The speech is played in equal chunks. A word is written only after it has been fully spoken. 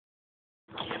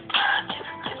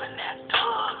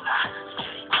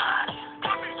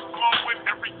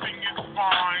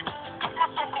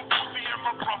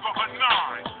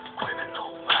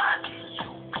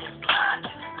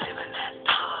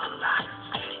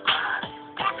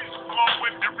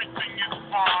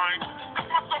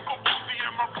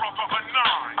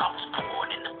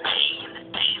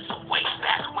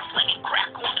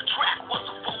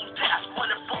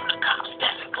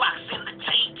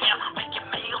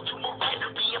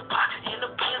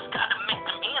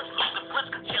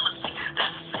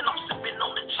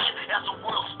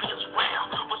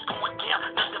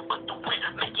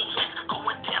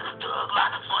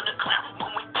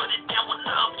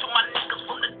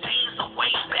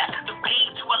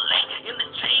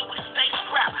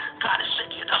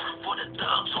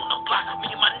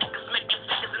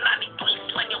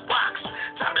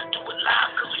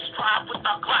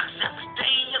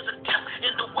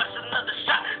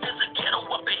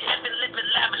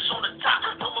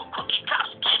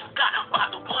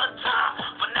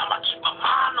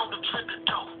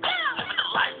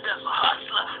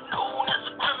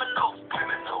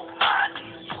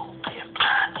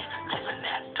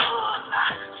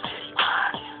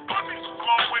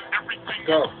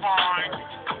go.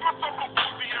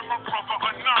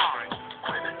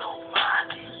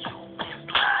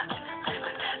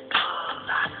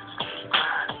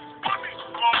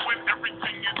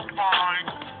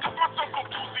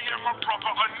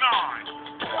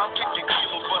 I'm kicking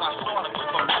kilo, but I started with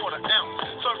a quarter ounce.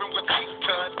 Serving with peace,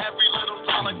 cuz every little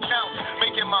dollar counts.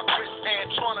 Making my wrist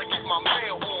and trying to get my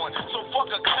mail on. So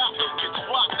fuck a cop, get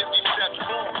dropped if he steps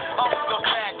wrong. I'm the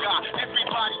bad guy,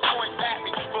 everybody point at me.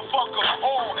 But fuck them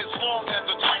all, as long as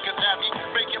the drinkers have me.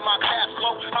 Making my cash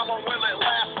flow, how long will it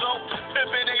last though?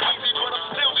 Pimpin' ain't easy, but I'm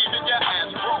still leaving your ass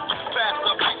broke.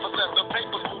 Faster papers as the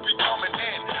papers will be coming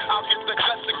in. I'll get the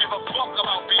guts to give a fuck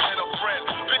about being a friend.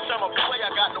 Bitch, I'm a player,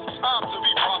 I got no time to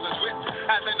be bothered with.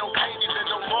 Having no babies and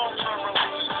no long-term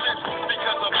relationships.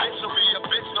 Because a bitch will be a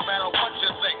bitch no matter what you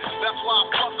say. That's why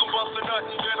I fuck them, bustin'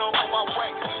 nothing, then I'm on my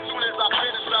way. Soon as I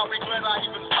finish, I'll regret I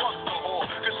even fucked the whore.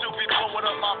 Cause she'll be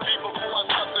blowing up my feet before I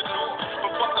shut the door.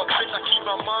 But fuck a bitch, I keep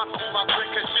my mind on my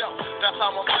drink, cause yo, that's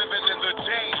how I'm living in the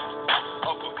days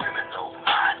of a criminal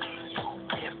mind. You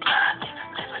been blinded,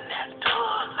 living that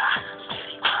good life,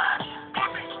 steady grinding.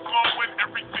 Money's flowing,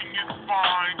 everything is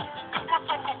fine. Cause my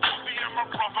Uncle Pussy and my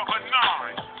brother are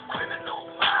nine. Criminal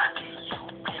mind, you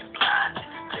been blinded,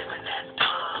 living that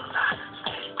good life,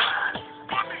 steady grinding.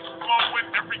 Money's flowing,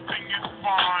 everything is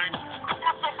fine. Cause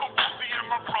my Uncle Pussy and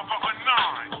my brother are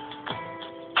nine.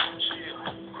 Chill,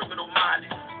 criminal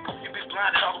minded. You been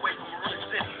blinded all the way from Marine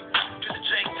City to the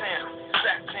J-Town,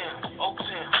 Sacktown,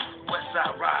 Oaktown,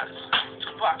 Westside Riders,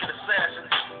 Tupac and Assassin,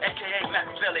 aka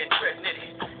Machiavelli and Craig Nitty,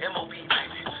 M.O.B.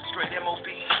 baby, straight M.O.B.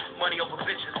 Money over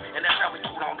bitches, and that's how we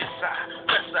do it on this side.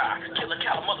 Westside, Killer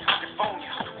Cali, motherfucking phone you,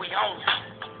 we own you.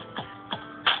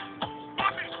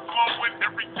 Money's flowing,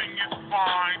 everything is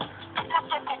fine. My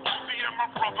Uncle Pussy and my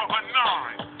brother are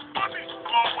nine. Money's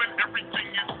flowing, everything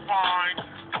is fine.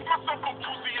 My Uncle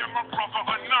Pussy and my brother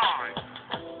are nine.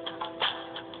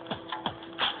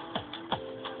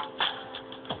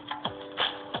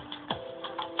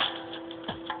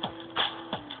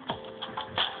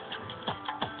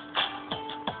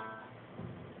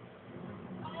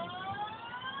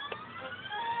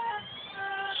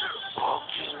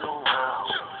 Walking around,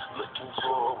 looking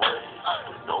for a way,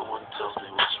 but no one tells me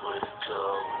which way to go.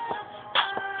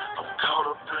 I'm caught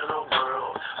up in a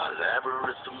world, a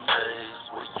labyrinth of maze,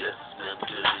 where yes men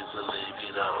could easily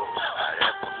be no. I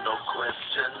ask them no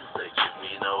questions, they give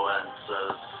me no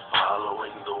answers.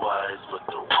 Following the wise, but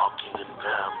they're walking in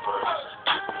pampers.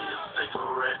 Give me a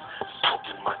cigarette,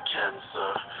 smoking my cancer.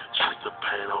 Treat the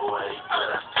pain away, but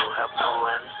I still have no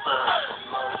answer.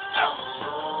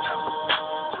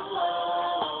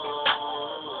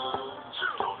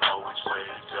 Don't know which way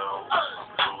to go. I'm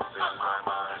losing my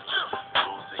mind,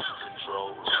 losing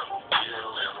control.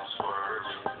 Feeling I'm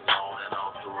swerving, on and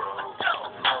off the road.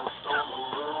 I'm lost on the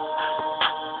road.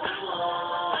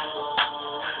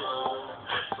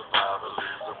 But survival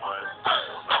is a must. I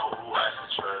don't know who I can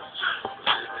trust. I'm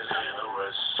living in a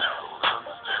rush. I don't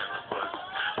understand the bus.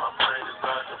 My brain is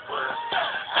about to bust.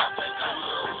 I think I'm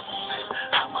losing it.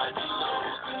 I might be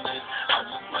losing it. I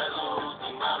just might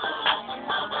losing my mind.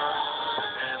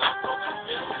 And I'm so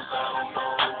confused. I don't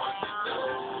know what to do.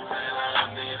 And I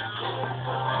need to go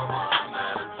before I run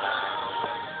out of time.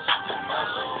 Am I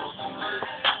losing it?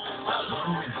 Am I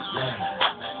losing it? I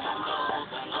think I'm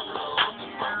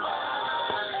losing my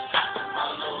mind. Am I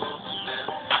losing it?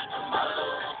 Am I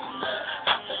losing it?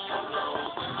 I think I'm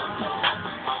losing my mind.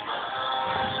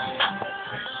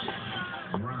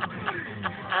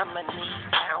 I'm a neat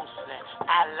counselor.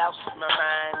 I lost my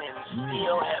mind and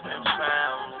still haven't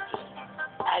found it.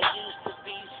 I used to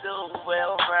be so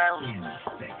well-rounded,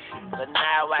 but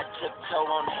now I tiptoe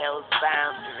on hell's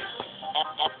boundary.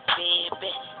 Baby,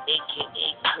 aka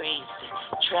crazy,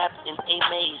 trapped in a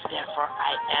maze, therefore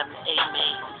I am a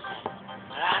maze.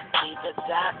 I see the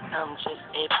doc, I'm just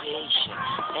a patient,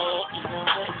 and even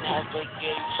with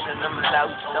navigation, I'm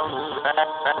lost on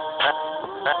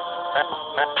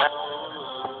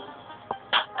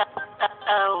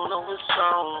I don't know what's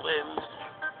wrong with me,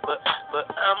 but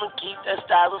I'ma keep that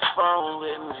styrofoam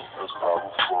with me.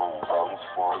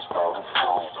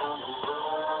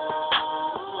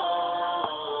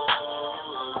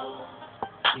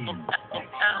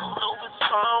 I don't know what's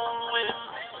wrong with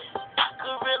me.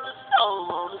 Gorilla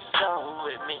soul on the song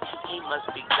with me. He must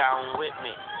be gone with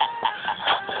me. I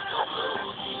think I'm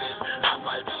losing it. I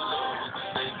might be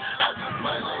losing it. I just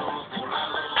might losing my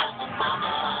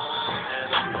mind. And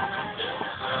I'm so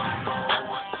confused. I don't know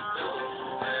what to do.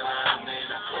 And I need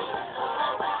to go before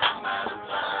I run out of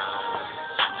time.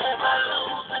 Am I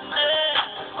losing it?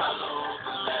 Am I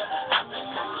losing it? I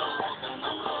think I'm losing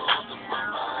my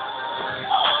mind.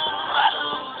 Oh, I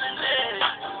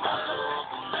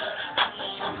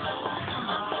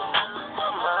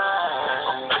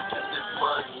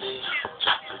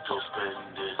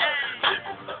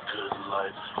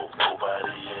life. Hope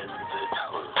nobody ends it.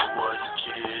 But who are you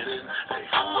kidding? Hey,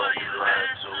 who are you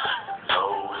lying to? You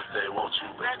know if they want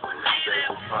you, best believe they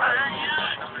will find you.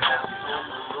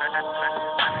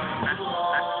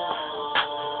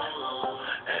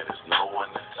 And there's no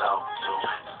one to talk to,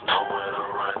 there's nowhere to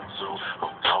run to.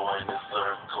 I'm going in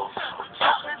circles, I'm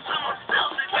talking to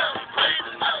myself. Got me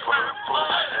blazing the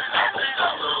purple, and I think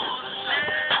I'm losing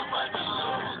it. I might be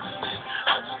losing it,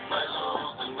 I just might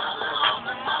lose it. I'm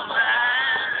losing my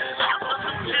mind, and I'm so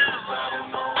confused. I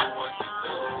don't know what to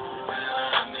do, and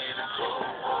I need a clue,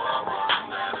 or I'm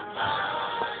running out of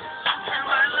time. Am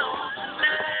I losing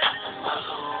it? Am I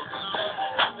losing it?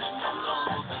 I think I'm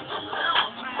losing it. I'm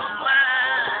losing my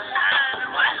mind.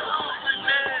 Am I losing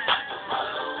it? Am I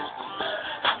losing it?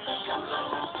 I think I'm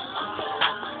losing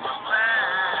my mind.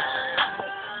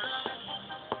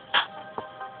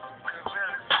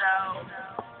 Gorilla Soul,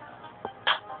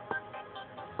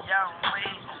 Young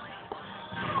Weed,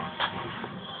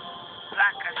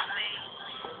 Like a Sleep,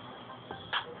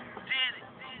 did it,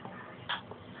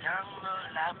 Young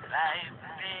Lula,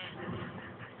 baby.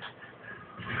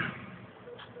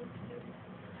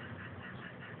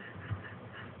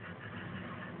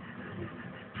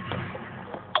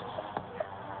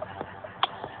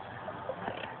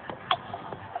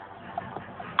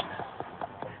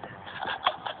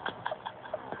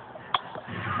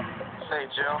 Say,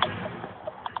 Jill.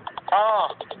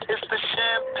 It's the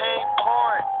champagne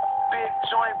pouring, big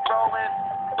joint rolling,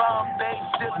 Bombay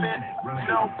sipping,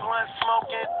 no blunt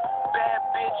smoking, bad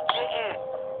bitch getting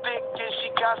thick and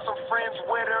she got some friends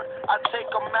with her. I take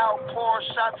them out, pouring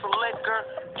shots of liquor,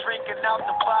 drinking out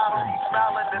the bottle,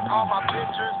 smiling at all my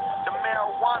pictures. The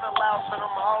marijuana loud for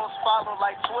them hoes follow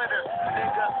like Twitter.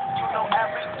 Nigga, you know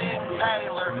everything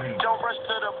Taylor. Don't rush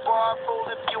to the bar,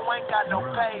 fool, if you ain't got no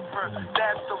paper.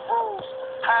 That's the rules.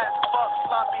 High as fuck,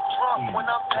 sloppy drunk when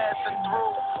I'm passing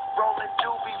through. Rolling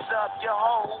doobies up, your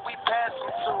hoe, who we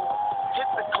passing to? Hit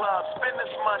the club, spend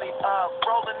this money up,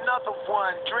 roll another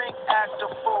one, drink, act a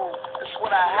fool. That's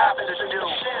what I have to do.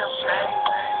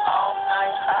 Champagne all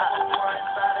night, I don't worry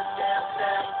about a damn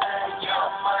thing.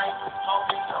 Young Mike,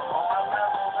 homie, I'm on my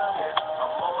level, yeah.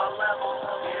 I'm on my level,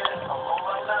 yeah. I'm on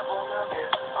my level,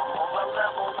 yeah. I'm on my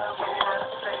level,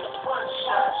 yeah. Take one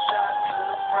shot to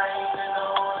the brain and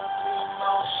on 3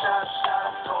 more shots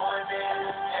going in.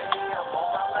 Hey, I'm on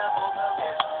my level,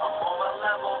 yeah. I'm on my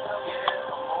level,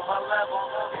 yeah. I'm on my level,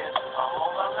 yeah. I'm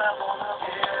on my level,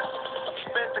 yeah.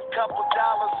 Spent a couple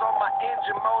dollars on my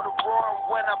engine motor roaring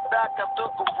when I'm back out the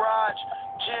garage.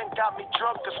 Gin got me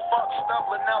drunk as fuck,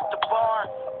 stumbling out the bar.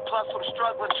 Plus I'm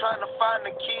struggling trying to find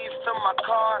the keys to my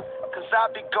car, cause I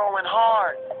be going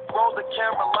hard. Roll the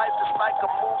camera, life is like a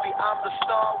movie, I'm the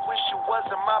star. Wish you was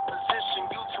in my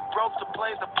position, you too broke to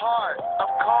play the part. Of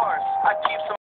course, I keep some